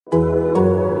In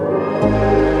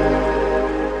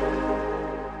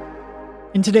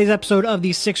today's episode of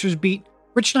the Sixers Beat,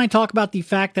 Rich and I talk about the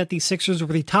fact that the Sixers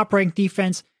were the top-ranked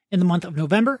defense in the month of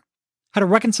November, how to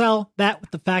reconcile that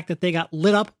with the fact that they got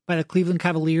lit up by the Cleveland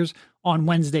Cavaliers on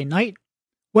Wednesday night,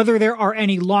 whether there are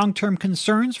any long-term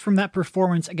concerns from that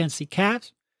performance against the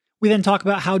Cavs. We then talk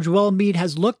about how Joel Embiid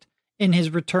has looked in his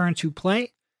return to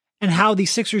play, and how the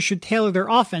Sixers should tailor their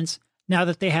offense now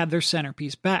that they have their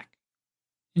centerpiece back.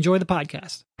 Enjoy the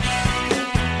podcast.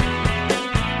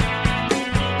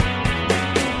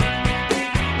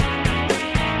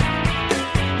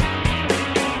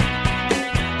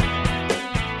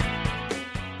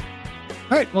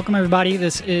 All right, welcome everybody.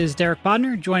 This is Derek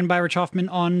Bodner, joined by Rich Hoffman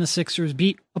on the Sixers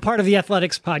Beat, a part of the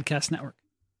Athletics Podcast Network.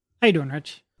 How you doing,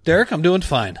 Rich? Derek, I'm doing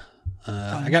fine.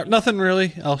 I got nothing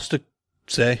really else to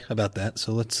say about that,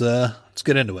 so let's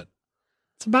get into it.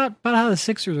 It's about how the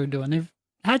Sixers are doing. They've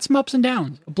had some ups and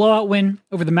downs. A blowout win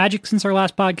over the Magic since our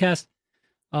last podcast.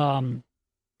 And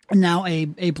now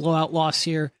a blowout loss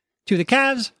here to the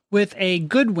Cavs with a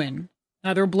good win.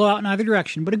 Neither a blowout in either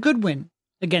direction, but a good win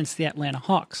against the Atlanta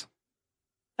Hawks.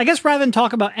 I guess rather than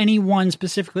talk about any one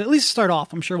specifically, at least start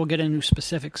off, I'm sure we'll get into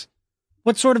specifics.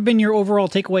 What's sort of been your overall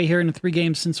takeaway here in the 3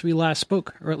 games since we last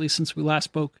spoke, or at least since we last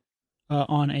spoke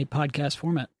on a podcast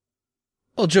format?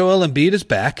 Well, Joel Embiid is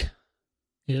back.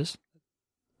 He is.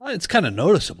 Well, it's kind of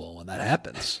noticeable when that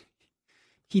happens.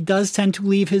 He does tend to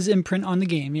leave his imprint on the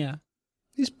game, yeah.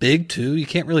 He's big, too. You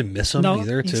can't really miss him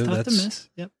either, he's too. Tough to miss,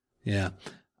 yep. Yeah.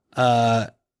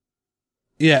 Yeah,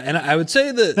 and I would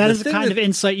say that is the kind of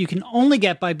insight you can only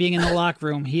get by being in the locker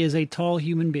room. He is a tall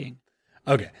human being.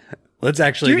 Okay, let's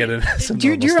actually get into some Do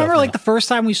you remember now. The first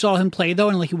time we saw him play, though,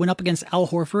 and he went up against Al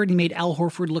Horford, and he made Al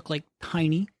Horford look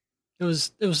tiny? It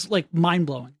was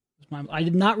mind-blowing. I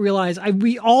did not realize,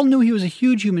 we all knew he was a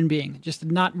huge human being, just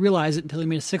did not realize it until he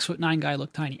made a 6'9" guy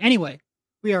look tiny. Anyway,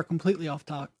 we are completely off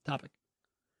topic.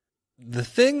 The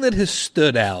thing that has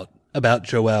stood out about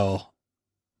Joel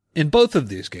in both of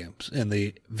these games, in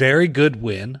the very good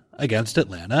win against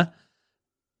Atlanta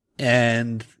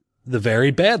and the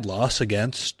very bad loss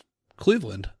against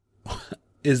Cleveland,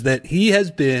 is that he has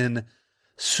been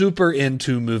super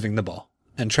into moving the ball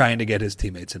and trying to get his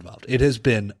teammates involved. It has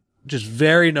been just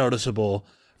very noticeable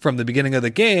from the beginning of the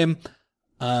game.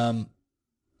 And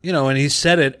he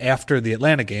said it after the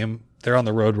Atlanta game. They're on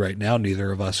the road right now.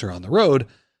 Neither of us are on the road.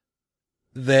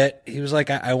 That he was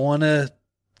like, I want to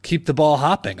keep the ball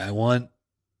hopping. I want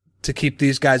to keep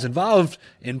these guys involved,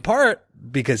 in part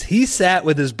because he sat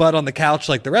with his butt on the couch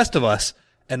like the rest of us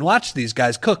and watched these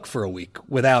guys cook for a week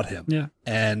without him. Yeah.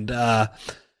 And,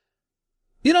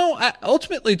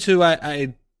 ultimately too,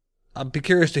 I'd be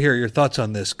curious to hear your thoughts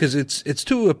on this, because it's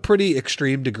to a pretty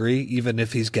extreme degree, even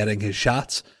if he's getting his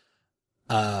shots.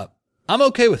 I'm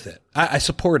okay with it. I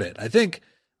support it. I think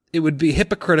it would be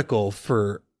hypocritical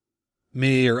for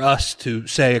me or us to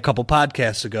say a couple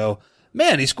podcasts ago,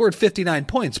 man, he scored 59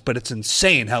 points, but it's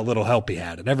insane how little help he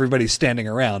had, and everybody's standing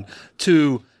around,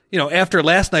 to, after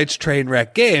last night's train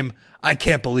wreck game, I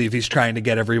can't believe he's trying to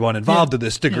get everyone involved to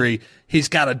this degree. Yeah. He's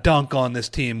got to dunk on this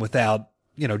team without,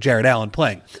 Jared Allen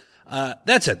playing.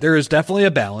 That's it. There is definitely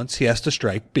a balance he has to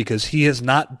strike, because he has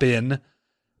not been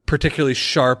particularly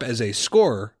sharp as a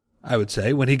scorer, I would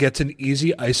say. When he gets an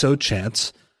easy ISO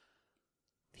chance,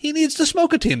 he needs to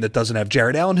smoke a team that doesn't have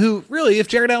Jared Allen, who really, if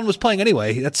Jared Allen was playing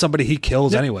anyway, that's somebody he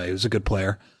kills anyway, who's a good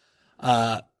player.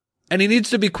 And he needs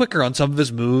to be quicker on some of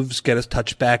his moves, get his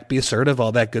touch back, be assertive,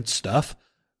 all that good stuff.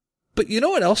 But you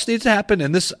know what else needs to happen?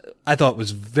 And this, I thought,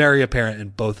 was very apparent in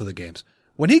both of the games.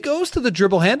 When he goes to the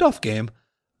dribble handoff game,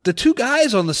 the 2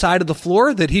 guys on the side of the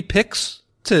floor that he picks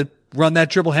to run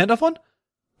that dribble handoff on,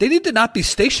 they need to not be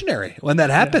stationary when that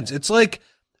happens. Yeah.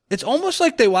 It's almost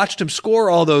like they watched him score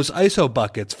all those ISO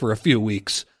buckets for a few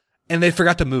weeks, and they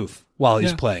forgot to move while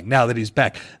he's playing, now that he's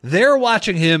back. They're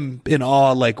watching him in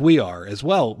awe like we are as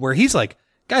well, where he's like,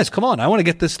 guys, come on, I want to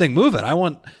get this thing moving. I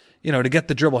want, to get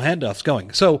the dribble handoffs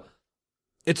going. So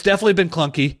it's definitely been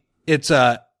clunky. It's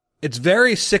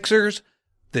very Sixers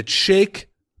that Shake,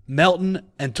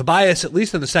 Melton, and Tobias, at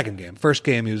least in the second game. First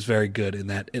game, he was very good in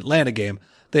that Atlanta game.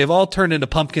 They've all turned into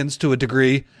pumpkins to a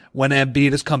degree when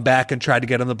Embiid has come back and tried to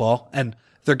get him the ball. And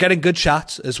they're getting good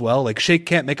shots as well. Like, Shake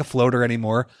can't make a floater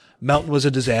anymore. Melton was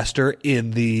a disaster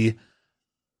in the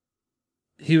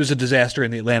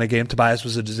Atlanta game. Tobias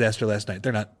was a disaster last night.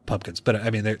 They're not pumpkins, but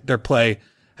I mean, their play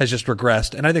has just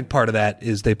regressed. And I think part of that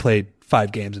is they played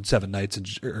 5 games in 7 nights and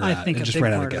just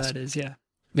ran out of gas. That is, yeah.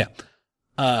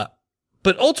 Yeah.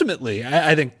 But ultimately,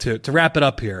 I think to wrap it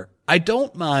up here, I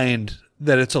don't mind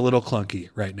that it's a little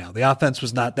clunky right now. The offense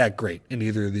was not that great in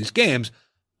either of these games.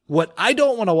 What I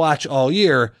don't want to watch all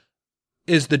year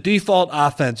is the default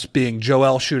offense being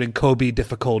Joel shooting Kobe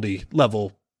difficulty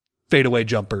level fadeaway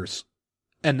jumpers.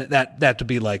 And that to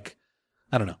be like,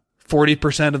 I don't know,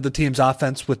 40% of the team's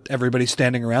offense with everybody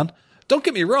standing around. Don't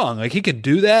get me wrong. Like, he can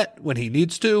do that when he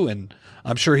needs to, and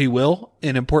I'm sure he will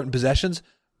in important possessions,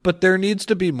 but there needs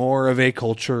to be more of a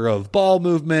culture of ball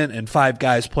movement and 5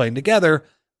 guys playing together.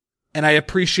 And I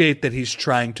appreciate that he's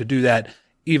trying to do that,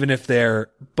 even if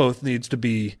there both needs to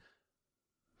be,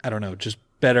 I don't know, just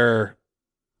better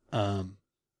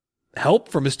help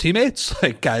from his teammates,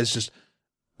 like guys just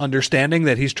understanding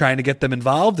that he's trying to get them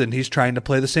involved and he's trying to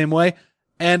play the same way.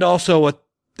 And also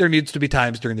there needs to be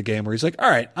times during the game where he's like, all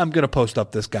right, I'm going to post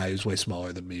up this guy who's way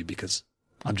smaller than me because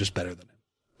I'm just better than him.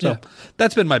 So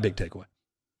that's been my big takeaway.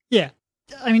 Yeah.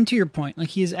 I mean, to your point, like,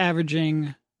 he's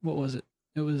averaging, what was it?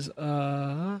 It was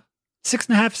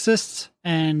 6.5 assists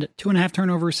and 2.5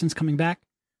 turnovers since coming back.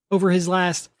 Over his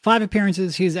last 5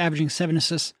 appearances, he is averaging 7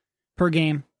 assists per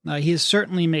game. He is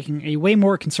certainly making a way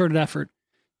more concerted effort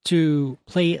to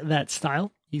play that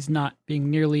style. He's not being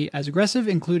nearly as aggressive,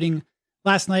 including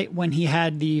last night when he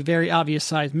had the very obvious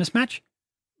size mismatch.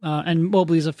 And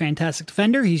Mobley's a fantastic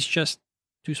defender. He's just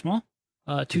too small,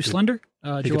 too slender.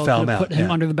 Joel could put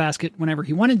him under the basket whenever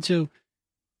he wanted to.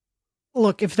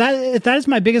 Look, if that is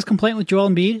my biggest complaint with Joel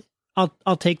Embiid,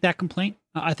 I'll take that complaint.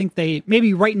 I think they,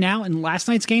 maybe right now in last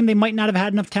night's game, they might not have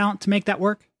had enough talent to make that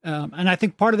work. And I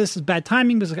think part of this is bad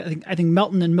timing, because I think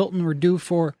Melton and Milton were due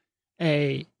for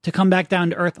to come back down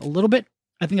to earth a little bit.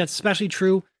 I think that's especially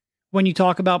true when you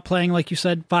talk about playing, like you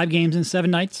said, 5 games in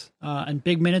 7 nights, and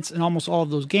big minutes in almost all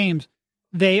of those games.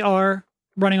 They are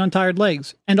running on tired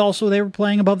legs. And also they were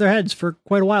playing above their heads for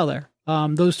quite a while there.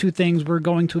 Those two things were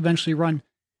going to eventually run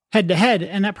head to head.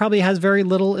 And that probably has very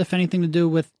little, if anything, to do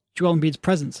with Joel Embiid's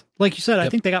presence. Like you said, I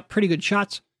think they got pretty good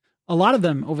shots, a lot of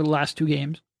them over the last 2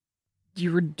 games.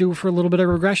 You were due for a little bit of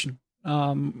regression.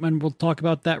 And we'll talk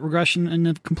about that regression in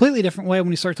a completely different way when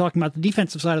we start talking about the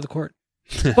defensive side of the court.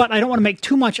 But I don't want to make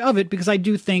too much of it, because I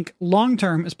do think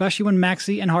long-term, especially when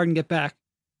Maxey and Harden get back,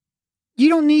 you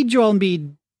don't need Joel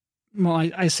Embiid. Well,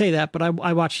 I say that, but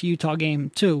I watched the Utah game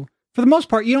too. For the most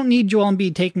part, you don't need Joel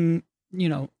Embiid taking,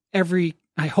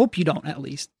 I hope you don't, at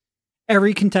least,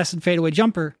 every contested fadeaway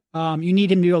jumper. You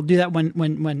need him to be able to do that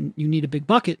when you need a big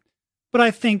bucket. But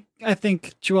I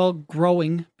think Joel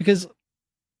growing, because,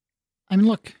 I mean,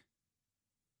 look,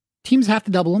 teams have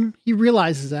to double him. He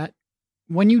realizes that.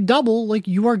 When you double, like,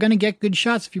 you are going to get good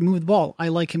shots if you move the ball. I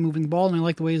like him moving the ball, and I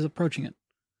like the way he's approaching it.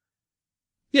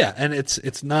 Yeah, and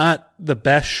it's not the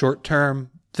best short-term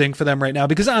thing for them right now,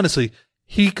 because honestly,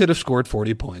 he could have scored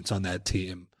 40 points on that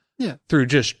team through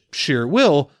just sheer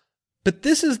will. But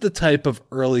this is the type of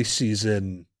early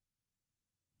season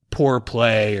poor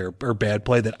play or bad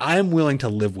play that I'm willing to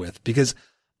live with, because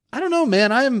I don't know,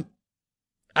 man,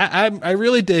 I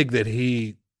really dig that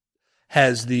he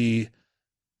has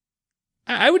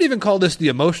I would even call this the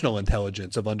emotional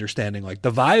intelligence of understanding, like,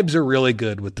 the vibes are really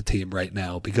good with the team right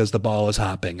now because the ball is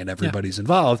hopping and everybody's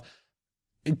involved.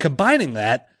 And combining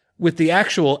that with the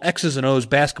actual X's and O's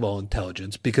basketball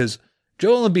intelligence, because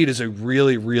Joel Embiid is a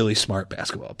really, really smart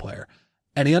basketball player.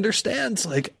 And he understands,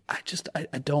 like,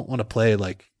 I don't want to play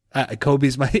like I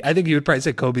think you would probably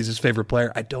say Kobe's his favorite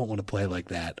player. I don't want to play like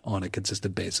that on a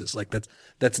consistent basis. Like,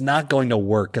 that's not going to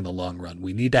work in the long run.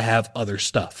 We need to have other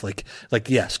stuff. Like,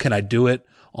 yes, can I do it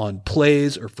on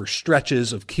plays or for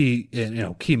stretches of key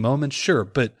moments? Sure.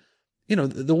 But,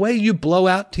 the way you blow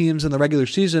out teams in the regular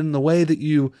season, the way that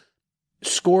you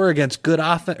score against good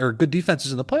offense or good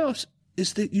defenses in the playoffs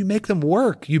is that you make them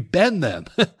work. You bend them.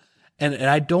 and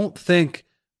I don't think,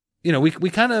 we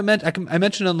kind of I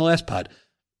mentioned on the last pod,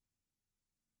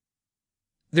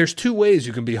 there's 2 ways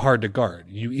you can be hard to guard.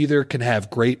 You either can have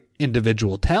great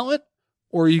individual talent,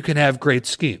 or you can have great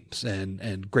schemes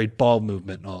and great ball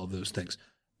movement and all of those things.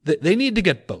 They need to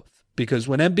get both, because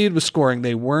when Embiid was scoring,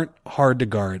 they weren't hard to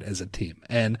guard as a team.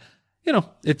 And,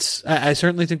 I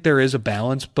certainly think there is a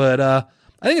balance, but I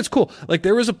think it's cool. Like,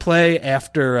 there was a play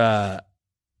after, I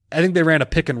think they ran a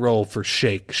pick and roll for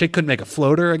Shake. Shake couldn't make a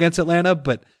floater against Atlanta,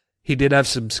 but he did have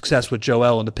some success with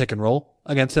Joel in the pick and roll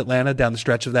against Atlanta down the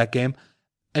stretch of that game.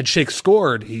 And Shake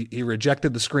scored. He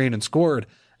rejected the screen and scored.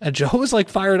 And Joe was, like,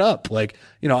 fired up. Like,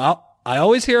 I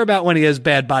always hear about when he has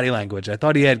bad body language. I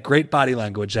thought he had great body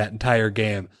language that entire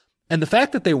game. And the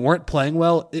fact that they weren't playing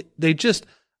well, they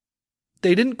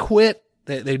didn't quit.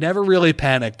 They never really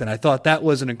panicked. And I thought that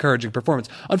was an encouraging performance.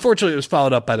 Unfortunately, it was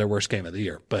followed up by their worst game of the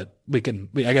year. But I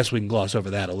guess we can gloss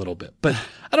over that a little bit. But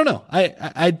I don't know.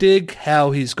 I dig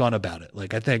how he's gone about it.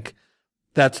 Like, I think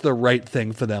that's the right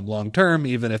thing for them long term,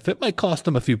 even if it might cost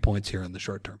them a few points here in the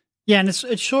short term. Yeah, and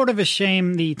it's sort of a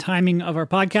shame the timing of our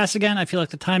podcast again. I feel like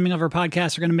the timing of our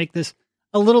podcast are going to make this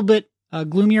a little bit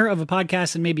gloomier of a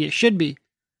podcast than maybe it should be,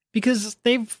 because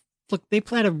they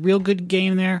played a real good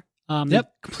game there. They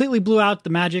completely blew out the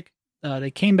Magic.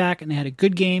 They came back and they had a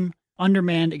good game,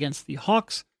 undermanned against the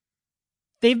Hawks.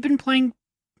 They've been playing,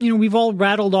 we've all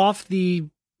rattled off the,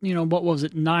 what was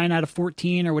it, 9 out of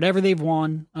 14 or whatever they've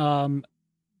won.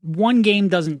 One game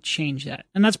doesn't change that.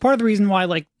 And that's part of the reason why,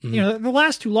 the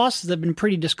last 2 losses have been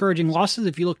pretty discouraging losses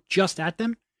if you look just at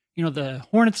them. The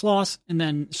Hornets loss and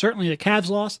then certainly the Cavs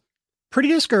loss. Pretty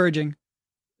discouraging.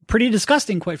 Pretty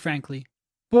disgusting, quite frankly.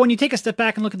 But when you take a step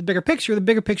back and look at the bigger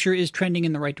picture is trending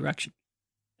in the right direction.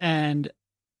 And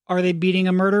are they beating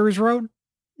a murderer's road?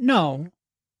 No.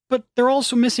 But they're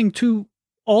also missing 2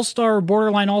 all-star,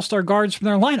 borderline all-star guards from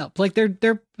their lineup. Like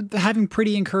they're having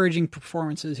pretty encouraging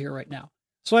performances here right now.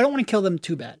 So I don't want to kill them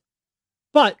too bad.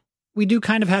 But we do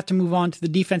kind of have to move on to the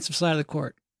defensive side of the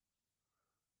court.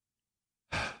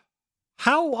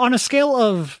 How, on a scale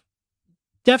of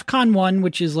DEFCON 1,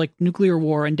 which is like nuclear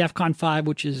war, and DEFCON 5,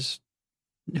 which is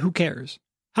who cares?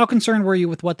 How concerned were you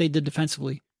with what they did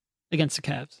defensively against the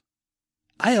Cavs?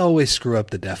 I always screw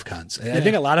up the DEFCONs. I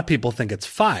think a lot of people think it's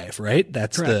 5, right?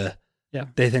 That's correct.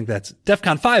 They think that's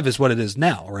DEFCON 5 is what it is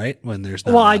now, right? When there's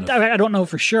not. Well, I don't know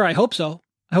for sure. I hope so.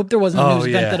 I hope there wasn't a news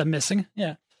event that I'm missing.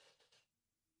 Yeah.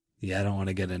 Yeah, I don't want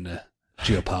to get into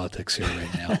geopolitics here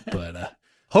right now, but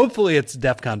hopefully it's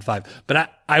DEFCON 5.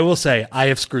 But I will say I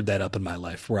have screwed that up in my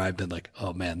life where I've been like,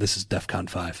 oh man, this is DEFCON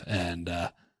 5. And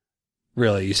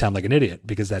really, you sound like an idiot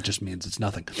because that just means it's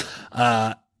nothing.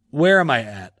 Where am I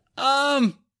at?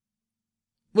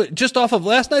 Just off of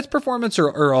last night's performance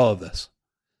or all of this?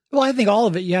 Well, I think all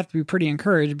of it you have to be pretty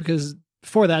encouraged because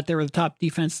before that, they were the top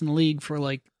defense in the league for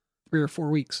like 3 or 4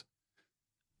 weeks.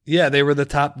 Yeah, they were the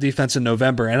top defense in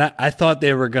November, and I thought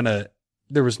they were going to –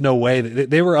 there was no way.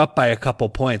 They were up by a couple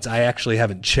points. I actually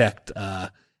haven't checked.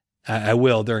 I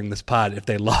will during this pod if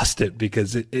they lost it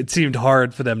because it seemed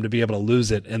hard for them to be able to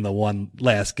lose it in the one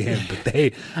last game.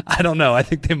 But I don't know. I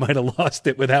think they might have lost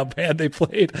it with how bad they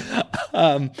played.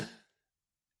 I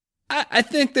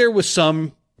think there was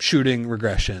some shooting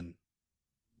regression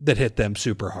that hit them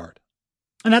super hard.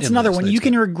 And that's another one. You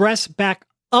can regress back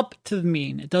up to the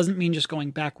mean. It doesn't mean just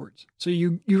going backwards. So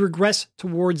you regress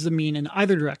towards the mean in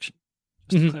either direction.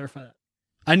 Just to clarify that.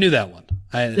 I knew that one.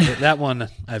 That one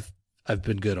I've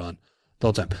been good on the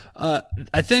whole time.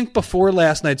 I think before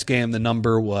last night's game, the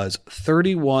number was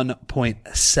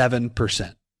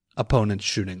 31.7% opponents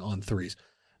shooting on threes.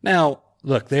 Now,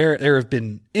 look, there have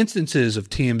been instances of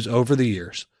teams over the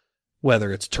years,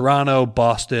 whether it's Toronto,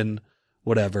 Boston,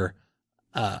 whatever,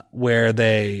 where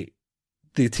the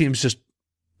teams just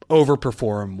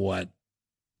overperform what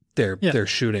they're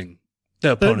shooting.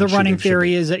 The running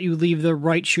theory is that you leave the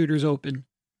right shooters open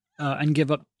and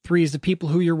give up threes to people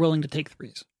who you're willing to take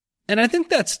threes. And I think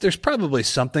there's probably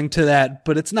something to that,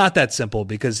 but it's not that simple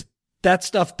because that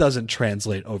stuff doesn't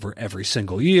translate over every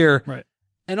single year. Right.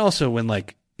 And also when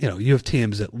you have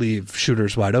teams that leave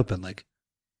shooters wide open, like,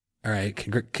 all right,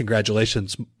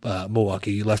 congratulations,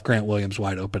 Milwaukee. You left Grant Williams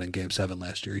wide open in Game 7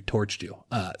 last year. He torched you.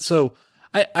 So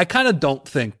I kind of don't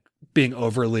think being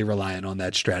overly reliant on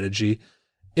that strategy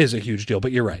is a huge deal.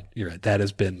 But you're right. That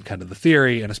has been kind of the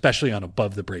theory, and especially on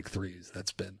above the break threes,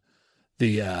 that's been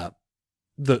the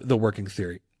working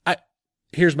theory.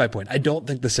 Here's my point. I don't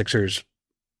think the Sixers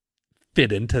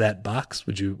fit into that box.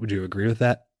 Would you agree with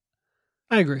that?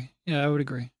 I agree. Yeah, I would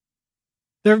agree.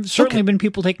 There have certainly been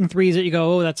people taking threes that you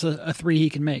go, oh, that's a three he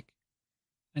can make.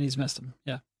 And he's missed them.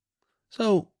 Yeah.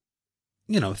 So,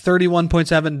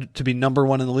 31.7 to be number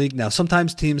 1 in the league. Now,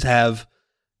 sometimes teams have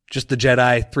just the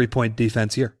Jedi 3-point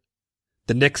defense year.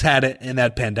 The Knicks had it in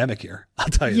that pandemic year. I'll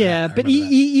tell you that. Yeah, but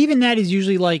even that is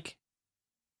usually like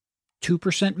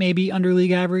 2% maybe under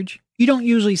league average. You don't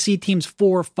usually see teams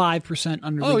 4 or 5%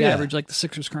 under league average like the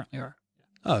Sixers currently are.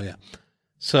 Oh, yeah.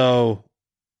 So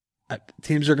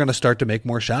teams are going to start to make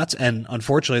more shots, and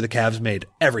unfortunately, the Cavs made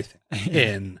everything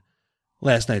in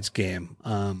last night's game.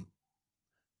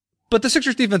 But the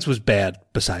Sixers defense was bad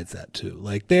besides that, too.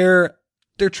 Like, their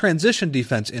transition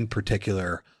defense in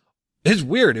particular is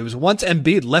weird. It was once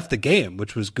Embiid left the game,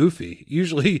 which was goofy.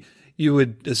 Usually you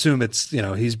would assume it's,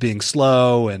 he's being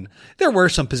slow, and there were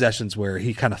some possessions where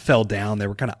he kind of fell down. There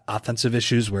were kind of offensive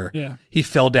issues where he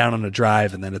fell down on a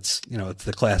drive, and then it's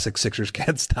the classic Sixers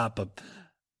can't stop a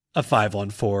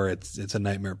 5-on-4. It's a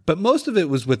nightmare. But most of it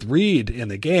was with Reed in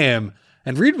the game,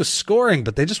 and Reed was scoring,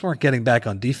 but they just weren't getting back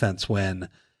on defense when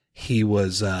he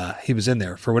was in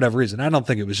there for whatever reason. I don't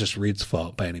think it was just Reed's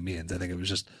fault by any means. I think it was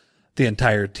just the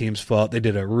entire team's fault. They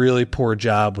did a really poor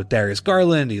job with Darius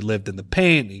Garland. He lived in the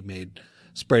paint. He made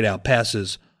sprayed out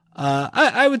passes.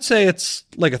 I would say it's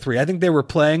like a 3. I think they were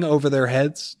playing over their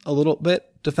heads a little bit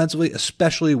defensively,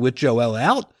 especially with Joel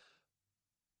out.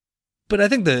 But I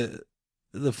think the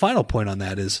final point on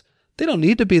that is they don't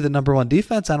need to be the number 1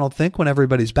 defense, I don't think, when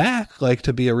everybody's back, like,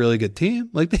 to be a really good team.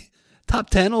 Like, the top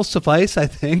 10 will suffice, I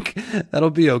think. That'll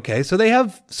be okay. So they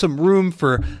have some room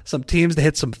for some teams to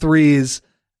hit some threes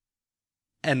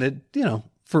and,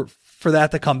 for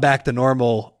that to come back to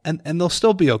normal, and they'll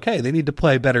still be okay. They need to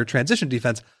play better transition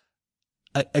defense.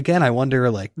 Again, I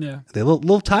wonder, like, are they a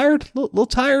little tired? Little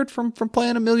tired from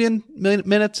playing a million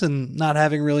minutes and not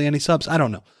having really any subs? I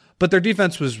don't know. But their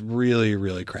defense was really,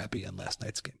 really crappy in last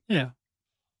night's game. Yeah.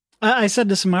 I said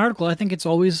this in my article. I think it's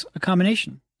always a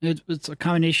combination. It's a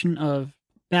combination of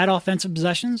bad offensive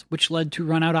possessions, which led to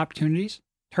run-out opportunities,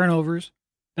 turnovers,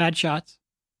 bad shots,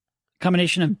 a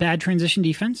combination of bad transition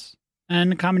defense,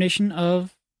 and a combination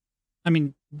of,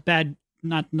 bad,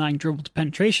 not denying dribble to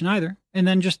penetration either, and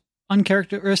then just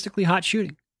uncharacteristically hot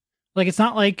shooting. Like, it's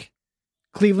not like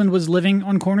Cleveland was living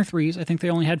on corner threes. I think they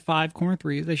only had 5 corner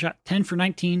threes. They shot 10 for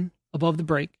 19 above the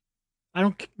break. I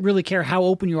don't really care how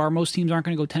open you are. Most teams aren't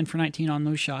going to go 10 for 19 on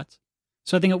those shots.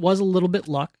 So I think it was a little bit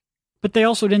luck. But they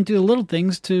also didn't do the little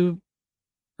things to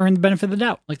earn the benefit of the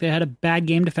doubt. Like, they had a bad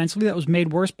game defensively that was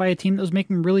made worse by a team that was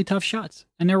making really tough shots.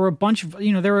 And there were a bunch of,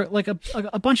 there were like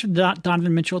a bunch of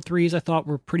Donovan Mitchell threes I thought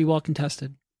were pretty well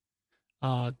contested.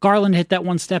 Garland hit that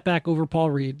one step back over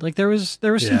Paul Reed. Like, there was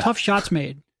some tough shots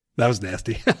made. That was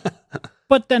nasty.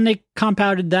 But then they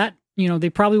compounded that. They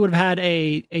probably would have had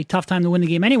a tough time to win the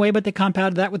game anyway, but they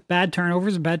compounded that with bad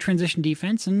turnovers and bad transition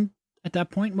defense. And at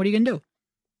that point, what are you going to do?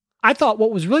 I thought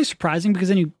what was really surprising, because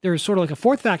then there was sort of like a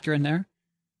fourth factor in there.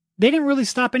 They didn't really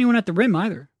stop anyone at the rim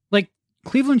either. Like,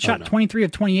 Cleveland shot 23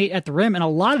 of 28 at the rim, and a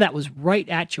lot of that was right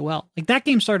at Joel. Like, that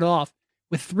game started off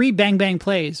with 3 bang-bang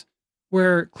plays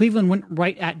where Cleveland went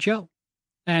right at Joe.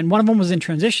 And one of them was in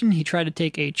transition. He tried to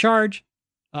take a charge.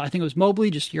 I think it was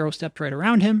Mobley, just Euro-stepped right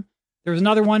around him. There was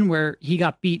another one where he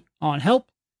got beat on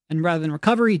help, and rather than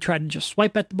recover, he tried to just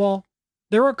swipe at the ball.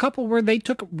 There were a couple where they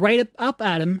took right up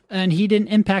at him, and he didn't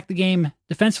impact the game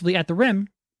defensively at the rim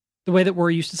the way that we're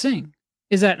used to seeing.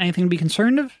 Is that anything to be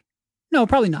concerned of? No,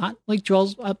 probably not. Like,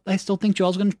 I still think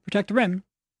Joel's going to protect the rim.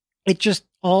 It just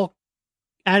all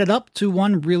added up to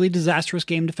one really disastrous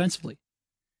game defensively.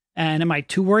 And am I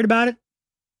too worried about it?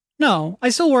 No, I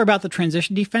still worry about the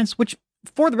transition defense, which,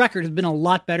 for the record, has been a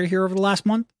lot better here over the last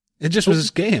month. It just was his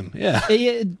game, yeah.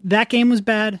 That game was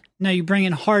bad. Now you bring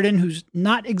in Harden, who's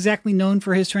not exactly known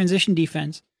for his transition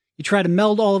defense. You try to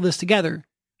meld all of this together.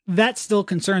 That still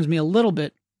concerns me a little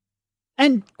bit.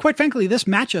 And quite frankly, this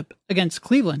matchup against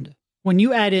Cleveland, when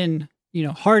you add in,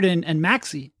 Harden and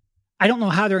Maxey, I don't know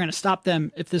how they're going to stop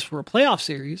them if this were a playoff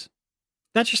series.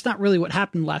 That's just not really what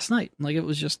happened last night. Like, it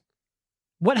was just,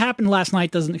 what happened last night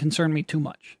doesn't concern me too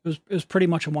much. It was pretty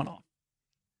much a one-off.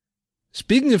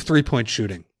 Speaking of three-point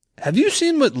shooting, have you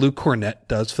seen what Luke Cornett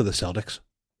does for the Celtics?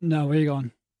 No, where are you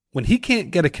going? When he can't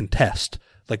get a contest,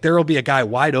 like there will be a guy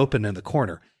wide open in the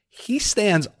corner, he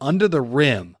stands under the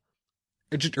rim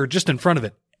or just in front of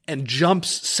it and jumps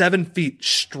 7 feet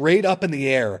straight up in the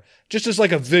air, just as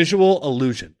like a visual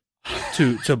illusion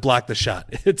to block the shot.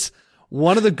 It's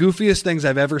one of the goofiest things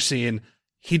I've ever seen.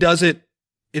 He does it,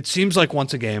 it seems like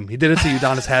once a game. He did it to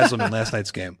Udonis Haslem in last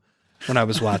night's game when I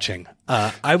was watching.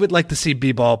 I would like to see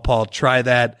B-Ball Paul try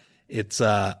that. It's,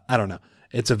 I don't know.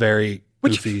 It's a very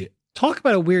goofy. Talk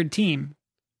about a weird team.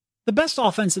 The best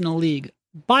offense in the league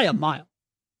by a mile.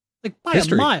 Like, by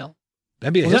a mile.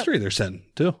 That'd be a history they're setting,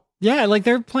 too. Yeah, like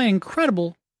they're playing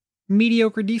incredible,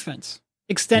 mediocre defense.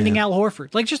 Extending Al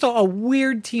Horford. Like, just a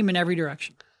weird team in every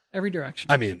direction. Every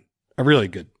direction. I mean, a really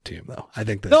good team, though. I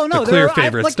think the clear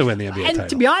favorites to win the NBA title.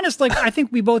 To be honest, like, I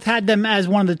think we both had them as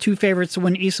one of the 2 favorites to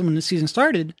win East when the season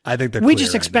started. I think they're We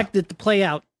just expected it to play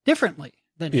out differently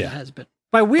than it has been.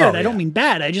 By weird, I don't mean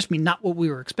bad. I just mean not what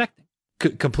we were expecting.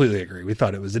 Completely agree. We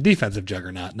thought it was a defensive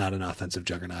juggernaut, not an offensive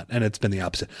juggernaut, and it's been the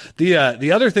opposite.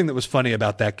 The other thing that was funny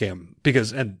about that game,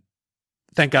 and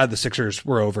thank God the Sixers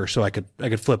were over, so I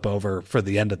could flip over for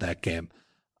the end of that game.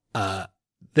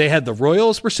 They had the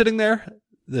Royals were sitting there,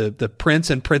 the Prince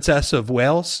and Princess of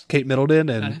Wales, Kate Middleton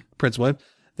and Prince William.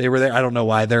 They were there. I don't know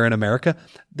why they're in America.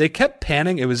 They kept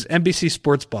panning. It was NBC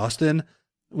Sports Boston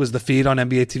was the feed on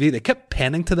NBA TV. They kept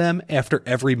panning to them after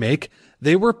every make.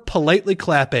 They were politely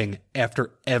clapping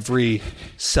after every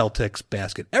Celtics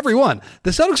basket. Every one.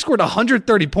 The Celtics scored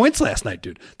 130 points last night,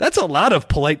 dude. That's a lot of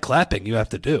polite clapping you have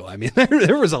to do. I mean,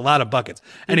 there was a lot of buckets.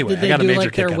 Anyway, I got a major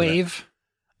kick out of it. Wave?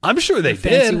 I'm sure they did.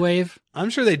 Fancy wave? I'm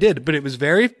sure they did, but it was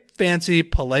very fancy,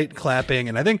 polite clapping.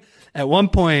 And I think at one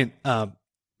point,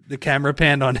 the camera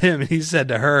panned on him and he said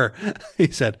to her,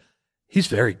 he's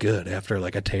very good after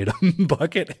like a Tatum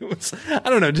bucket. It was, I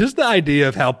don't know, just the idea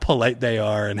of how polite they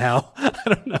are and how, I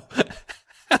don't know,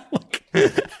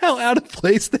 how out of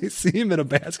place they seem in a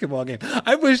basketball game.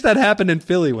 I wish that happened in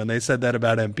Philly when they said that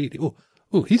about Embiid.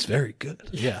 Ooh, he's very good.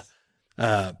 Yeah.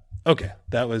 Okay.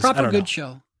 That was proper good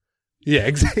show. Yeah,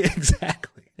 exactly.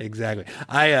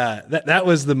 That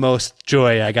was the most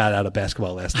joy I got out of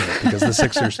basketball last night because the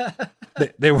Sixers,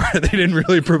 they didn't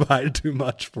really provide too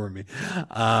much for me.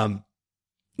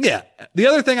 Yeah. The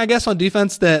other thing I guess on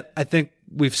defense that I think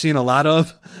we've seen a lot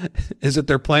of is that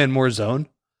they're playing more zone.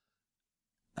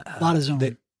 A lot of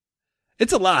zone.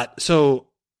 It's a lot. So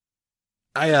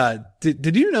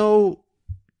did you know,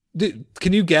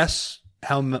 can you guess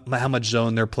how much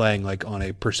zone they're playing like on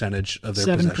a percentage of their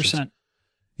 7%. possessions?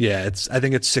 Yeah, I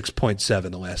think it's 6.7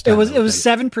 the last time. It was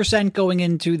 7% going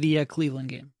into the Cleveland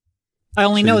game. I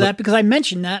only know that because I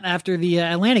mentioned that after the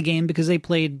Atlanta game because they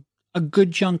played a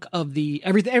good chunk of the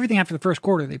everything after the first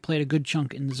quarter. They played a good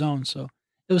chunk in the zone, so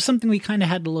it was something we kind of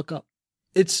had to look up.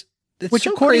 It's which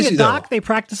so according crazy, to Doc, though. they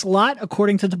practice a lot.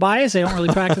 According to Tobias, they don't really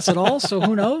practice at all. So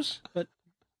who knows? But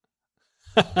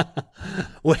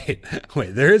wait,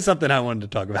 there is something I wanted to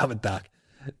talk about with Doc.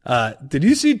 Did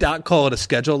you see Doc call it a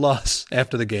schedule loss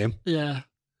after the game? Yeah.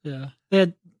 Yeah.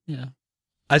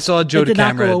 I saw Joe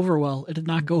DeCamara. It did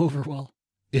not go over well.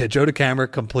 Yeah, Joe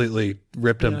DeCamara completely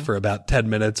ripped him for about 10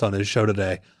 minutes on his show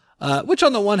today. Which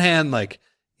on the one hand, like,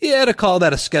 yeah, to call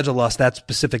that a schedule loss, that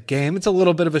specific game, it's a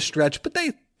little bit of a stretch, but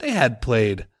they had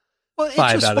played 5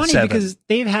 out of 7. It's just funny because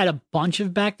they've had a bunch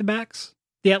of back-to-backs.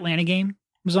 The Atlanta game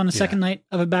was on the second night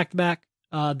of a back-to-back.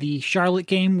 The Charlotte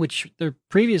game, which their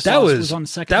previous loss was on the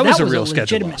second. That was a real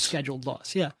legitimate scheduled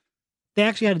loss. Yeah, they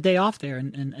actually had a day off there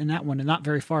in that one, and not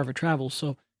very far of a travel.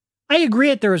 So I agree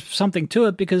that there was something to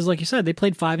it because, like you said, they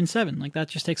played 5 and 7. Like that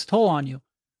just takes a toll on you.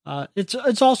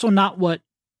 It's also not what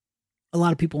a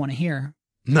lot of people want to hear.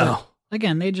 No. But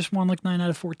again, they just won like 9 out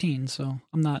of 14, so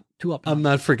I'm not too up. I'm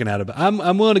not freaking out about it.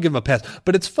 I'm willing to give him a pass,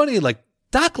 but it's funny. Like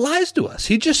Doc lies to us.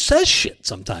 He just says shit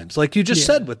sometimes, like you just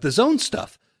said with the zone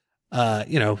stuff.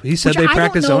 He said they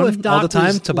practice zone all the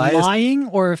time. Tobias lying,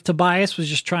 or if Tobias was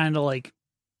just trying to like,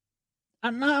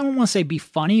 I don't want to say be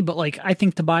funny, but like I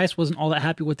think Tobias wasn't all that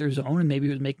happy with their zone, and maybe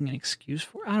he was making an excuse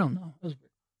for it. I don't know.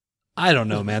 I don't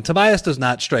know, man. Tobias does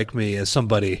not strike me as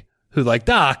somebody who, like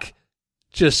Doc,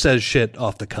 just says shit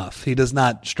off the cuff. He does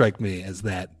not strike me as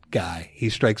that guy. He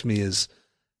strikes me as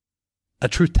a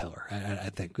truth teller,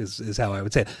 I think is how I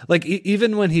would say it. Like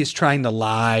even when he's trying to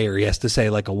lie or he has to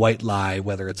say like a white lie,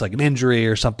 whether it's like an injury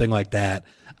or something like that,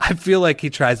 I feel like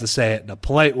he tries to say it in a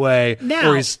polite way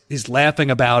or he's laughing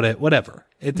about it, whatever.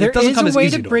 It doesn't come as easy. There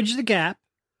is a way to bridge the gap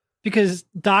because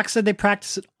Doc said they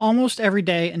practice it almost every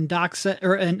day, and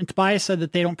and Tobias said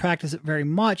that they don't practice it very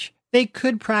much. They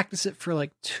could practice it for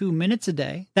like 2 minutes a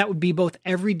day. That would be both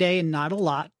every day and not a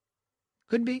lot.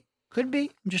 Could be. I'm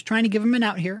just trying to give him an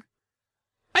out here.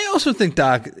 I also think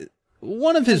Doc,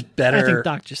 one of his better... I think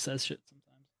Doc just says shit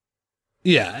sometimes.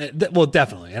 Yeah, well,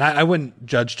 definitely. And I wouldn't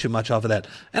judge too much off of that.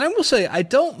 And I will say, I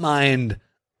don't mind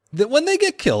that when they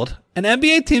get killed, and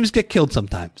NBA teams get killed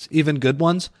sometimes, even good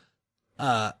ones,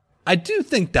 I do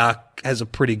think Doc has a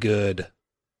pretty good,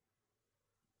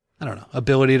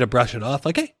 ability to brush it off.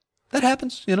 Like, hey, that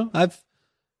happens. How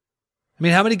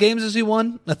many games has he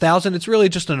won? 1,000? It's really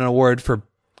just an award for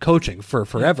coaching for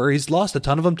forever. He's lost a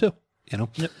ton of them too.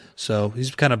 Yep. So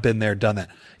he's kind of been there, done that.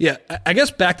 Yeah, I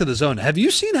guess back to the zone. Have you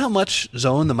seen how much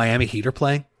zone the Miami Heat are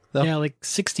playing, though? Yeah, like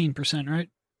 16%, right?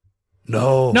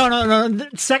 No.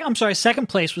 I'm sorry. Second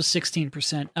place was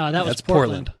 16%. That was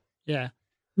Portland. Yeah.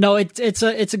 No, it's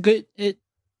a good.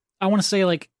 I want to say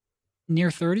like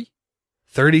near 30.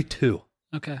 32.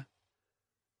 Okay.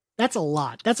 That's a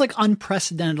lot. That's like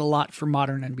unprecedented a lot for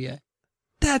modern NBA.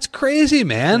 That's crazy,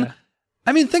 man. Yeah.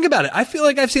 I mean, think about it. I feel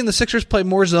like I've seen the Sixers play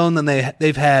more zone than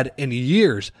they've had in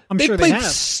years. I'm sure they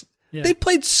have. Yeah. They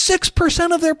played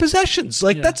 6% of their possessions.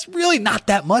 Like, that's really not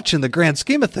that much in the grand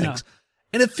scheme of things. No.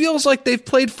 And it feels like they've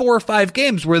played 4 or 5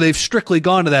 games where they've strictly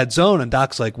gone to that zone, and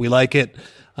Doc's like, we like it.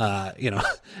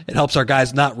 It helps our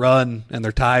guys not run, and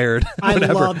they're tired.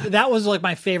 That was like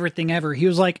my favorite thing ever. He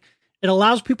was like, it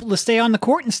allows people to stay on the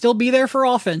court and still be there for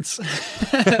offense.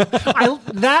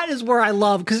 That is where I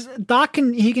love, because Doc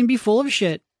can be full of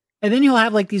shit, and then he'll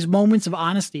have like these moments of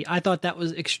honesty. I thought that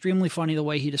was extremely funny the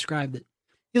way he described it.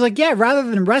 He's like, yeah, rather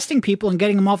than resting people and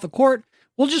getting them off the court,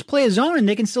 we'll just play a zone and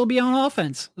they can still be on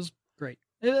offense. It was great.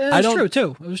 It was true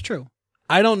too. It was true.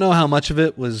 I don't know how much of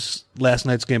it was last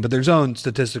night's game, but their zone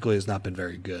statistically has not been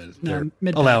very good. They're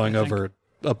allowing over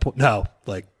no,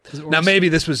 like now maybe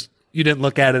this was, you didn't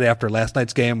look at it after last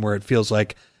night's game where it feels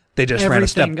like they just ran a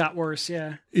step. Everything got worse.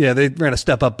 Yeah. Yeah. They ran a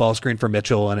step up ball screen for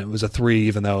Mitchell and it was a 3,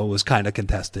 even though it was kind of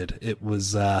contested. It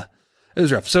was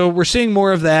rough. So we're seeing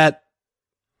more of that.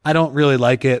 I don't really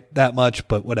like it that much,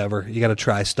 but whatever. You got to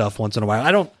try stuff once in a while.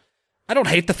 I don't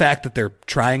hate the fact that they're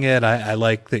trying it. I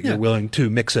like that you're willing to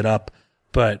mix it up,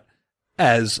 but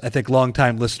as I think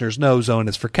longtime listeners know, zone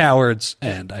is for cowards,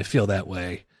 and I feel that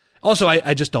way. Also,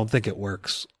 I just don't think it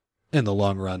works in the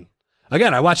long run.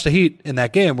 Again, I watched the Heat in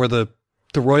that game where the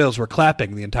Royals were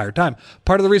clapping the entire time.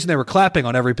 Part of the reason they were clapping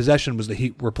on every possession was the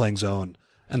Heat were playing zone,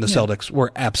 and the Celtics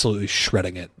were absolutely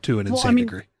shredding it to an insane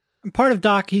degree. Part of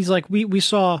Doc, he's like, we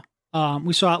saw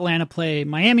Atlanta play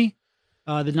Miami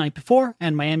the night before,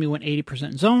 and Miami went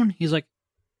 80% zone. He's like,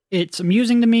 it's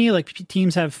amusing to me, like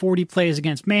teams have 40 plays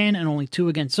against man and only 2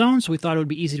 against zone, so we thought it would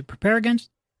be easy to prepare against.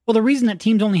 Well, the reason that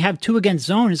teams only have 2 against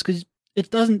zone is because it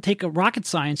doesn't take a rocket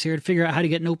science here to figure out how to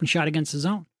get an open shot against the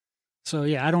zone. So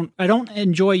yeah, I don't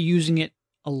enjoy using it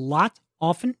a lot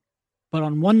often, but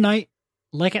on one night,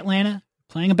 like Atlanta,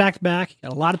 playing a back-to-back,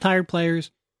 got a lot of tired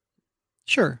players.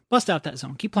 Sure, bust out that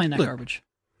zone. Keep playing that garbage.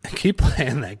 Keep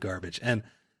playing that garbage. And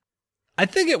I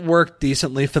think it worked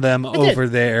decently for them over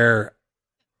their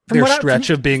stretch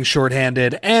of being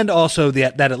shorthanded and also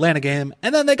that Atlanta game,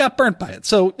 and then they got burnt by it.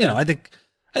 So, I think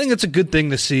it's a good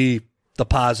thing to see the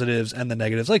positives and the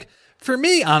negatives. Like, for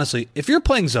me, honestly, if you're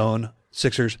playing zone,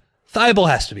 Sixers, Thibault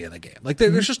has to be in the game. Like,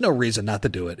 there's just no reason not to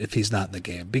do it if he's not in the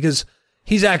game, because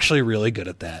he's actually really good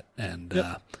at that. And,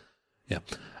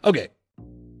 Okay.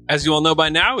 As you all know by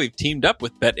now, we've teamed up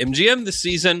with BetMGM this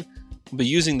season. We'll be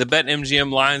using the BetMGM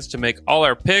lines to make all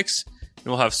our picks, and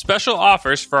we'll have special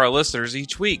offers for our listeners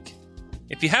each week.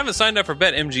 If you haven't signed up for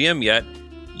BetMGM yet,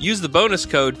 use the bonus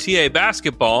code TA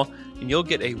Basketball, and you'll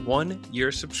get a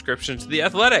 1-year subscription to The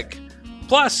Athletic.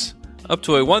 Plus, up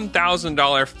to a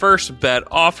 $1,000 first bet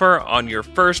offer on your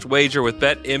first wager with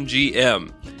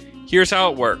BetMGM. Here's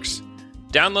how it works.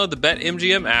 Download the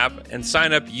BetMGM app and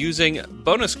sign up using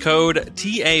bonus code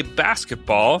TA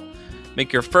Basketball.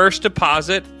 Make your first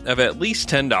deposit of at least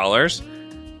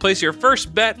 $10. Place your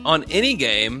first bet on any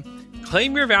game.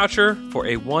 Claim your voucher for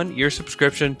a 1-year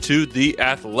subscription to The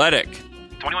Athletic.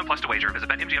 21 plus to wager. Visit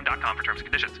BetMGM.com for terms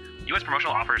and conditions. U.S.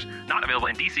 promotional offers not available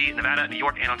in D.C., Nevada, New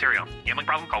York, and Ontario. Gambling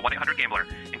problem? Call 1-800-GAMBLER.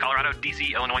 In Colorado,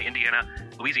 D.C., Illinois, Indiana,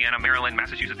 Louisiana, Maryland,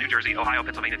 Massachusetts, New Jersey, Ohio,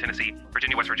 Pennsylvania, Tennessee,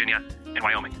 Virginia, West Virginia, and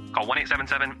Wyoming. Call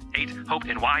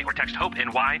 1-877-8-HOPE-NY or text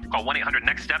HOPE-NY. Call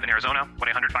 1-800-NEXT-STEP in Arizona,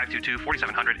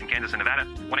 1-800-522-4700 in Kansas and Nevada,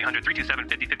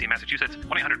 1-800-327-5050 in Massachusetts,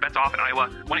 1-800-BETS-OFF in Iowa,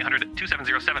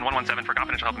 1-800-2707-117 for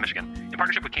confidential help in Michigan. In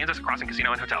partnership with Kansas Crossing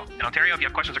Casino and Hotel. In Ontario, if you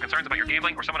have questions or concerns about your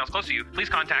gambling or someone else close to you, please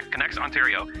contact Connects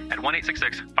Ontario at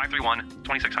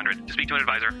 1-866-531-2600 to speak to an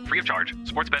advisor free of charge.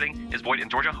 Sports betting is void in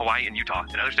Georgia, Hawaii, and Utah,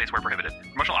 and other states where prohibited.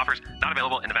 Promotional offers not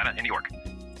available in Nevada and New York.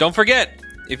 Don't forget,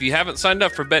 if you haven't signed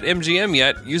up for BetMGM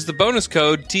yet, use the bonus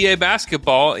code TA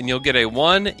Basketball and you'll get a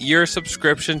 1-year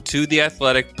subscription to The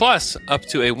Athletic, plus up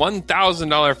to a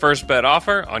 $1,000 first bet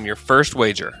offer on your first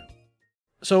wager.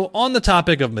 So on the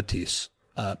topic of Matisse,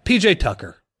 PJ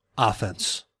Tucker,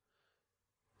 offense.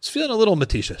 It's feeling a little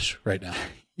Matisse-ish right now.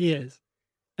 He is.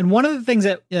 And one of the things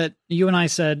that you and I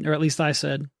said, or at least I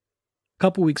said, a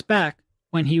couple weeks back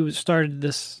when he started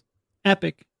this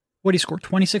epic, he scored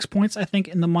 26 points, I think,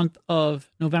 in the month of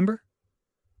November,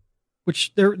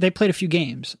 which they played a few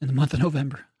games in the month of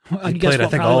November. I guess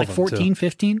played, probably like 14,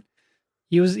 15.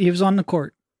 He was on the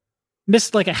court.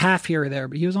 Missed like a half here or there,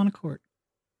 but he was on the court.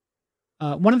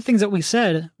 One of the things that we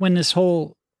said when this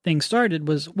whole thing started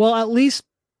was, well, at least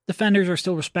defenders are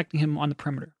still respecting him on the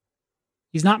perimeter.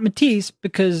 He's not Matisse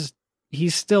because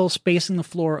he's still spacing the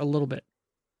floor a little bit.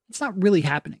 It's not really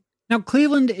happening. Now,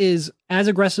 Cleveland is as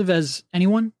aggressive as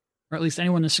anyone, or at least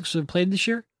anyone the Sixers have played this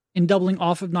year, in doubling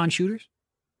off of non-shooters.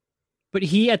 But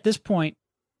he, at this point,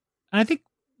 and I think,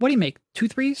 what do you make? 2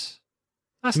 threes?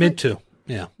 Mid 2,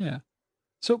 yeah. Yeah.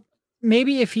 So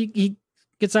maybe if he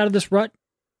gets out of this rut,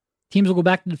 teams will go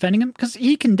back to defending him, because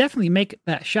he can definitely make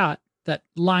that shot, that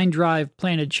line drive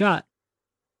planted shot.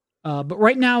 But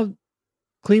right now,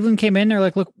 Cleveland came in, they're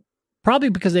like, look, probably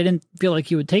because they didn't feel like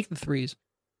he would take the threes,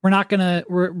 we're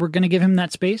gonna give him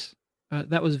that space.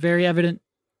 That was very evident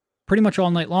pretty much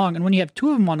all night long. And when you have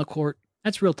 2 of them on the court,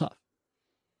 that's real tough.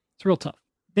 It's real tough.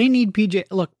 They need PJ.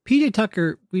 Look, PJ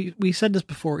Tucker, we said this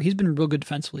before, he's been real good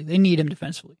defensively. They need him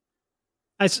defensively.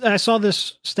 I saw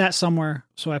this stat somewhere,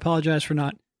 so I apologize for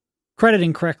not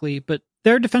crediting correctly, but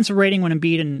their defensive rating when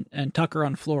Embiid and Tucker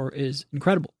on the floor is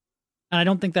incredible. And I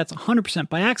don't think that's 100%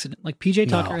 by accident. Like PJ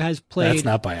Tucker has played that's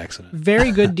not by accident.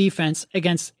 very good defense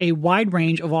against a wide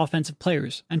range of offensive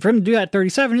players. And for him to do that at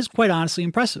 37 is quite honestly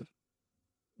impressive.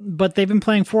 But they've been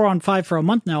playing 4-on-5 for a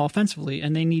month now offensively,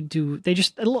 and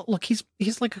look,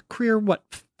 he's like a career,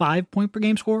 5 point per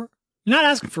game scorer? You're not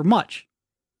asking for much.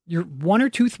 You're 1 or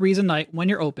 2 threes a night when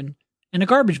you're open and a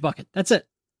garbage bucket. That's it.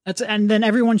 And then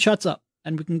everyone shuts up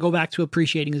and we can go back to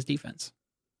appreciating his defense.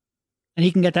 And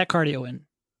he can get that cardio in.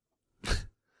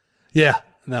 Yeah,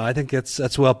 no, I think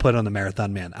that's well put on the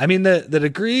Marathon Man. I mean, the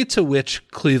degree to which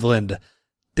Cleveland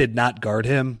did not guard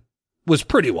him was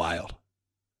pretty wild.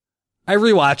 I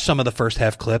rewatched some of the first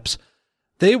half clips.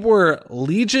 They were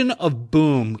Legion of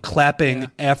Boom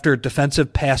clapping after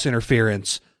defensive pass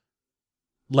interference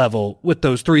level with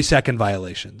those 3-second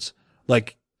violations.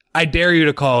 Like, I dare you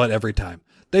to call it every time.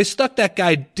 They stuck that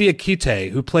guy Diakite,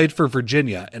 who played for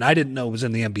Virginia, and I didn't know was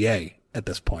in the NBA at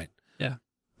this point. Yeah.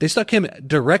 They stuck him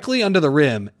directly under the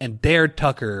rim and dared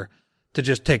Tucker to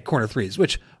just take corner threes,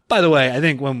 which, by the way, I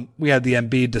think when we had the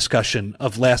Embiid discussion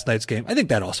of last night's game, I think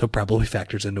that also probably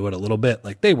factors into it a little bit.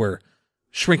 Like, they were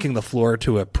shrinking the floor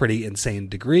to a pretty insane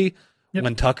degree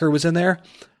when Tucker was in there.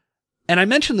 And I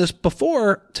mentioned this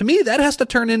before. To me, that has to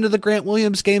turn into the Grant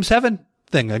Williams Game 7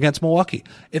 thing against Milwaukee.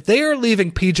 If they are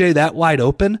leaving PJ that wide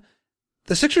open,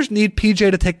 the Sixers need PJ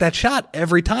to take that shot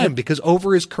every time because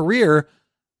over his career,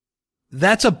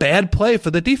 that's a bad play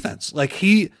for the defense. Like,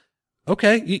 you want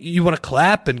to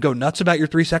clap and go nuts about your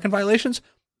 3-second violations?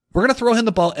 We're going to throw him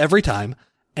the ball every time,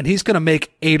 and he's going to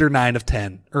make 8 or 9 of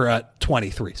 10 or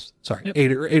 23s. Sorry,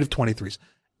 8 of 23s.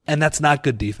 And that's not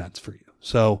good defense for you.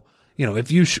 So,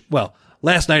 if you,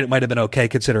 last night it might have been okay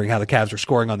considering how the Cavs are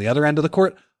scoring on the other end of the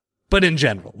court. But in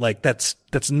general, like, that's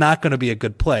not going to be a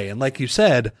good play. And like you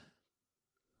said,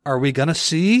 are we going to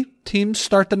see teams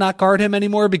start to not guard him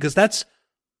anymore? Because that's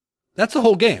the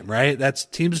whole game, right?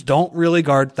 Teams don't really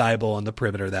guard Thibault on the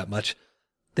perimeter that much.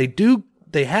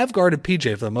 They have guarded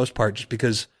PJ for the most part just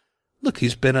because, look,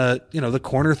 he's been the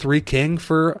corner 3 king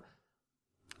for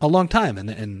a long time.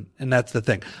 And that's the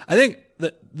thing. I think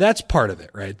that's part of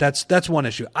it, right? That's one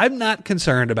issue. I'm not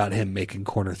concerned about him making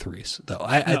corner 3s though.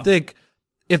 I think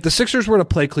if the Sixers were to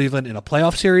play Cleveland in a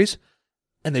playoff series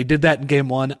and they did that in game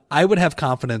 1, I would have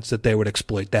confidence that they would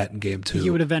exploit that in game 2. He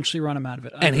would eventually run him out of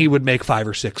it. And he would make 5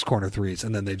 or 6 corner 3s,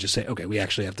 and then they just say, okay, we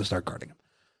actually have to start guarding him.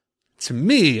 To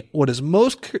me, what is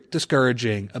most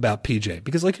discouraging about PJ,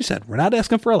 because like you said, we're not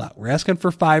asking for a lot. We're asking for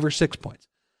 5 or 6 points.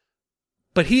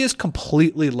 But he is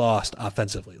completely lost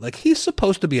offensively. Like, he's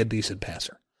supposed to be a decent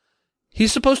passer.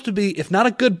 He's supposed to be, if not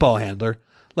a good ball handler,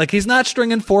 like, he's not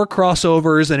stringing 4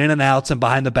 crossovers and in and outs and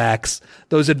behind the backs,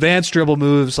 those advanced dribble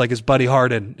moves like his buddy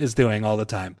Harden is doing all the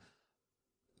time.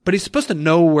 But he's supposed to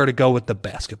know where to go with the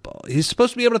basketball. He's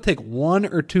supposed to be able to take 1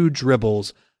 or 2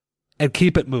 dribbles and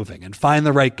keep it moving and find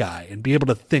the right guy and be able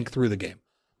to think through the game.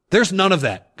 There's none of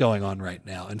that going on right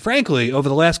now. And frankly, over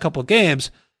the last couple of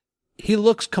games, he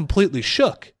looks completely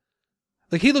shook.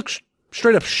 Like, he looks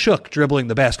straight up shook dribbling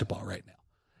the basketball right now.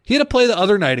 He had a play the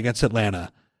other night against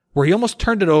Atlanta where he almost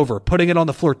turned it over, putting it on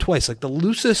the floor twice, like the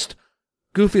loosest,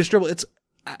 goofiest dribble.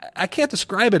 I can't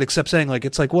describe it except saying, like,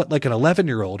 it's like an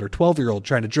 11-year-old or 12-year-old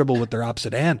trying to dribble with their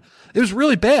opposite hand. It was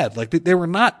really bad. Like, they were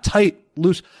not tight,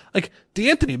 loose. Like,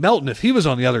 DeAnthony Melton, if he was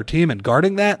on the other team and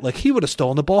guarding that, like, he would have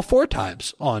stolen the ball 4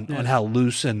 times on how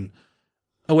loose and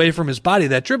away from his body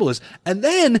that dribble is. And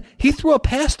then he threw a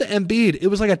pass to Embiid. It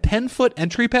was like a 10-foot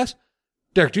entry pass.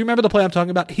 Derek, do you remember the play I'm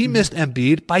talking about? He missed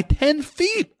Embiid by 10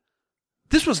 feet.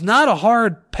 This was not a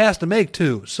hard pass to make,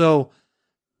 too. So,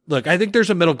 look, I think there's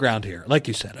a middle ground here. Like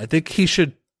you said, I think he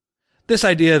should, this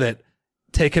idea that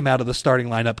take him out of the starting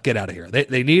lineup, get out of here.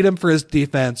 They need him for his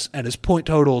defense, and his point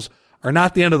totals are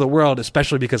not the end of the world,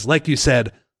 especially because, like you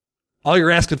said, all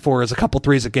you're asking for is a couple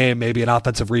threes a game, maybe an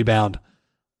offensive rebound.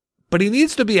 But he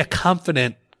needs to be a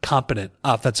confident, competent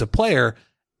offensive player,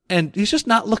 and he's just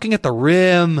not looking at the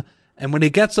rim. And when he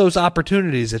gets those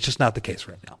opportunities, it's just not the case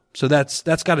right now. So that's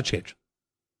got to change.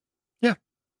 Yeah.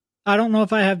 I don't know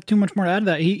if I have too much more to add to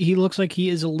that. He looks like he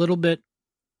is a little bit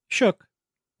shook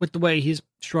with the way he's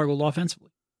struggled offensively.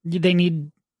 They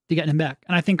need to get him back.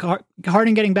 And I think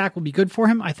Harden getting back will be good for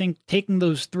him. I think taking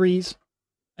those threes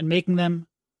and making them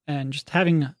and just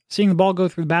seeing the ball go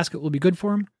through the basket will be good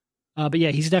for him. But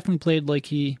yeah, he's definitely played like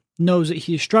he knows that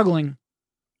he's struggling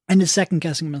and is second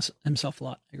guessing himself a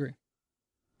lot. I agree.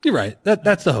 You're right.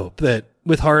 That's the hope, that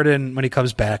with Harden, when he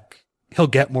comes back, he'll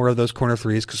get more of those corner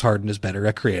threes because Harden is better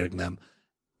at creating them.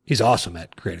 He's awesome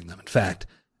at creating them, in fact.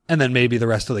 And then maybe the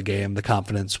rest of the game, the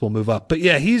confidence will move up. But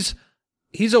yeah,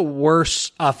 he's a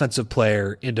worse offensive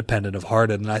player independent of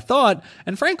Harden than I thought.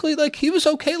 And frankly, like, he was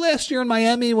okay last year in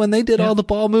Miami when they did all the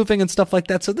ball moving and stuff like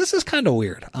that. So this is kind of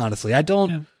weird, honestly. I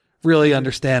don't really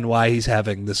understand why he's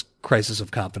having this crisis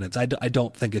of confidence. I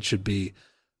don't think it should be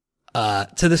to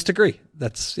this degree.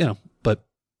 That's, but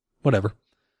whatever.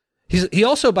 He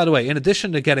also, by the way, in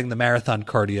addition to getting the marathon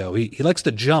cardio, he likes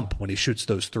to jump when he shoots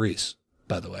those threes,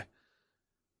 by the way.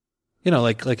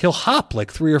 Like he'll hop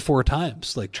like 3 or 4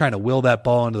 times, like trying to will that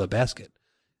ball into the basket.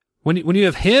 When you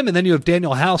have him and then you have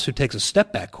Daniel House, who takes a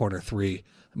step back corner 3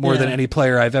 more than any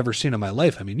player I've ever seen in my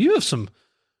life. I mean, you have some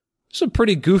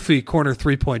pretty goofy corner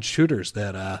 3-point shooters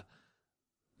that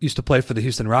used to play for the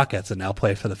Houston Rockets and now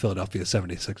play for the Philadelphia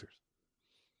 76ers.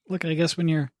 Look, I guess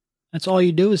that's all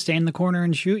you do is stay in the corner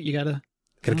and shoot. You gotta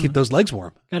keep those legs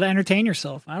warm. Gotta entertain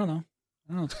yourself. I don't know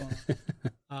what's going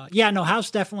on. House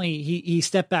definitely, he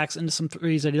step backs into some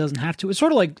threes that he doesn't have to. It's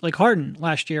sort of like Harden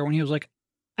last year when he was like,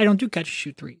 I don't do catch and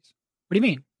shoot threes. What do you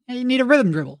mean? You need a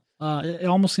rhythm dribble. It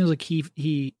almost seems like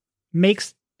he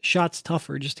makes shots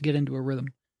tougher just to get into a rhythm.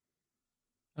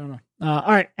 I don't know.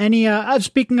 All right.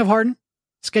 Speaking of Harden,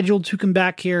 scheduled to come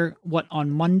back here,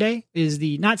 on Monday is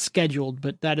not scheduled,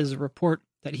 but that is a report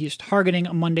that he's targeting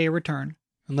a Monday return.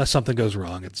 Unless something goes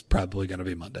wrong, it's probably going to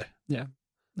be Monday. Yeah.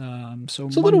 So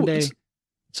it's Monday.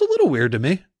 It's a little weird to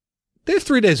me. They have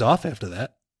 3 days off after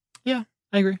that. Yeah,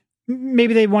 I agree.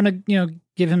 Maybe they want to,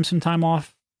 give him some time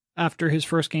off after his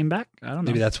first game back. I don't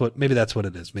know. Maybe that's what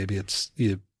it is. Maybe it's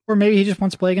or maybe he just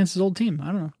wants to play against his old team. I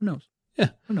don't know. Who knows? Yeah,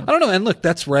 I don't know. And look,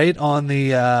 that's right on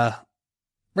the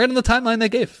timeline they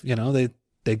gave.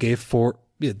 They gave 4.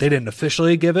 They didn't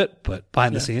officially give it, but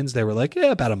behind the scenes they were like,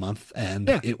 about a month, and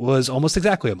it was almost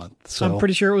exactly a month. So I'm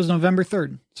pretty sure it was November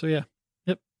 3rd. So yep,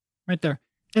 right there.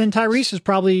 And Tyrese is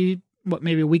probably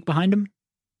maybe a week behind him,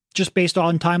 just based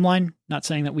on timeline. Not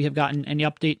saying that we have gotten any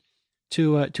update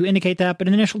to indicate that, but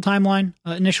an initial timeline,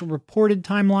 initial reported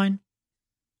timeline,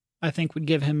 I think would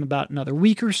give him about another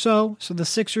week or so. So the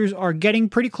Sixers are getting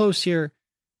pretty close here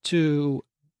to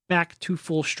back to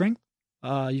full strength.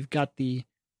 You've got the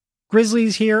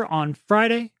Grizzlies here on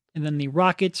Friday, and then the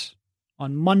Rockets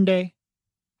on Monday,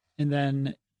 and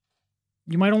then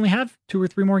you might only have 2 or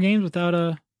 3 more games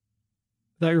without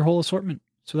your whole assortment.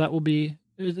 So that will be,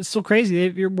 it's still crazy.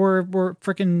 We're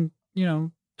freaking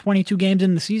 22 games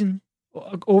in the season,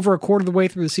 over a quarter of the way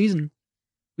through the season.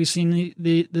 We've seen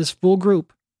this full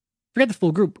group. Forget the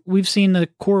full group. We've seen the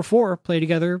core 4 play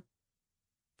together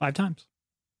 5 times.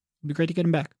 It'd be great to get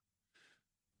them back.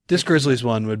 This Grizzlies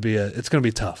one would be it's going to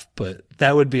be tough, but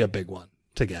that would be a big one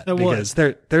to get because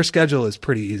their schedule is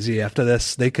pretty easy after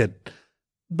this. They could,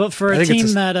 but for a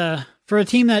team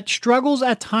that struggles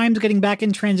at times getting back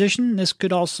in transition, this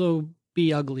could also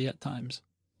be ugly at times.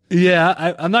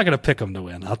 Yeah, I'm not going to pick them to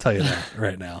win. I'll tell you that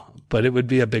right now. But it would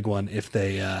be a big one if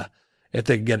they get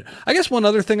it. I guess one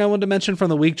other thing I wanted to mention from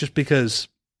the week, just because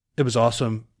it was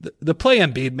awesome, the play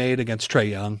Embiid made against Trae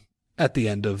Young at the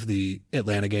end of the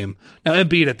Atlanta game. Now,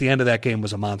 Embiid at the end of that game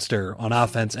was a monster on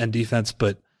offense and defense,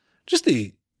 but just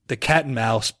the cat and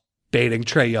mouse baiting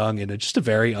Trae Young into just a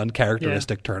very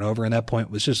uncharacteristic turnover in that point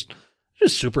was just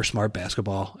super smart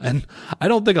basketball. And I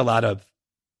don't think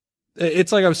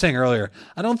it's like I was saying earlier,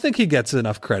 I don't think he gets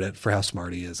enough credit for how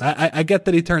smart he is. I get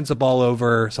that he turns the ball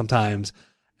over sometimes,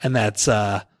 and that's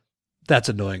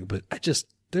annoying, but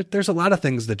there's a lot of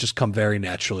things that just come very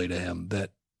naturally to him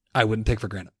that I wouldn't take for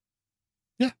granted.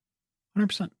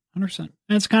 100%. And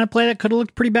it's the kind of play that could have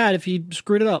looked pretty bad if he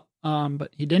screwed it up.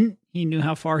 But he didn't. He knew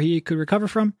how far he could recover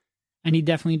from, and he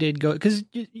definitely did go. Because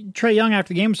Trae Young after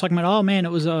the game was talking about, oh man,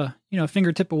 it was a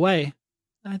fingertip away.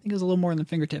 I think it was a little more than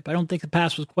fingertip. I don't think the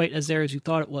pass was quite as there as you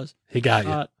thought it was. He got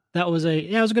you. It was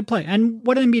a good play. And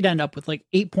what did Embiid end up with? Like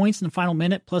 8 points in the final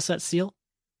minute plus that steal.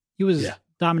 He was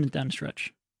dominant down the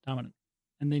stretch. Dominant.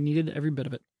 And they needed every bit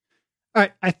of it. All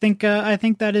right. I think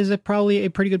that is probably a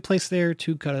pretty good place there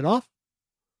to cut it off.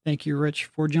 Thank you, Rich,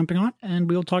 for jumping on, and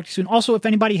we will talk to you soon. Also, if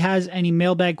anybody has any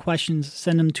mailbag questions,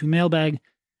 send them to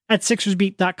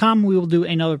mailbag@sixersbeat.com. We will do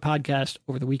another podcast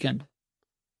over the weekend.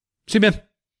 See you, man.